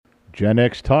Gen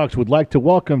X Talks would like to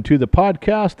welcome to the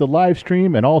podcast, the live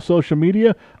stream, and all social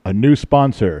media, a new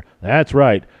sponsor. That's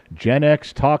right, Gen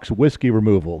X Talks Whiskey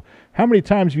Removal. How many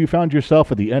times have you found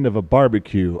yourself at the end of a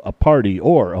barbecue, a party,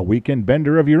 or a weekend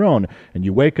bender of your own, and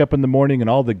you wake up in the morning and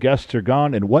all the guests are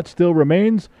gone, and what still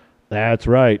remains? That's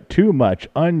right, too much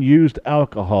unused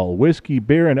alcohol, whiskey,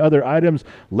 beer, and other items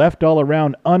left all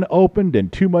around unopened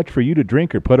and too much for you to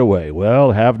drink or put away.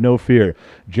 Well, have no fear.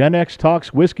 Gen X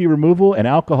Talks Whiskey Removal and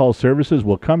Alcohol Services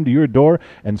will come to your door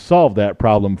and solve that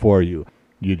problem for you.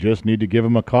 You just need to give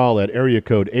them a call at area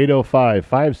code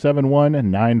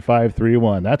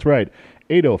 805-571-9531. That's right,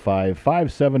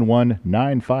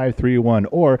 805-571-9531,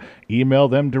 or email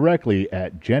them directly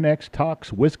at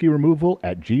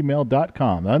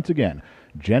genxtalkswhiskeyremoval@gmail.com. Once again,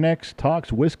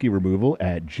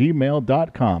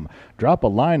 genxtalkswhiskeyremoval@gmail.com. Drop a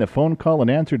line, a phone call, an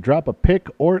answer, drop a pic,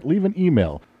 or leave an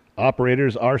email.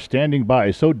 Operators are standing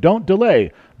by, so don't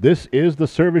delay. This is the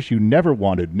service you never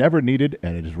wanted, never needed,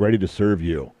 and it is ready to serve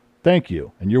you. Thank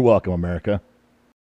you, and you're welcome, America.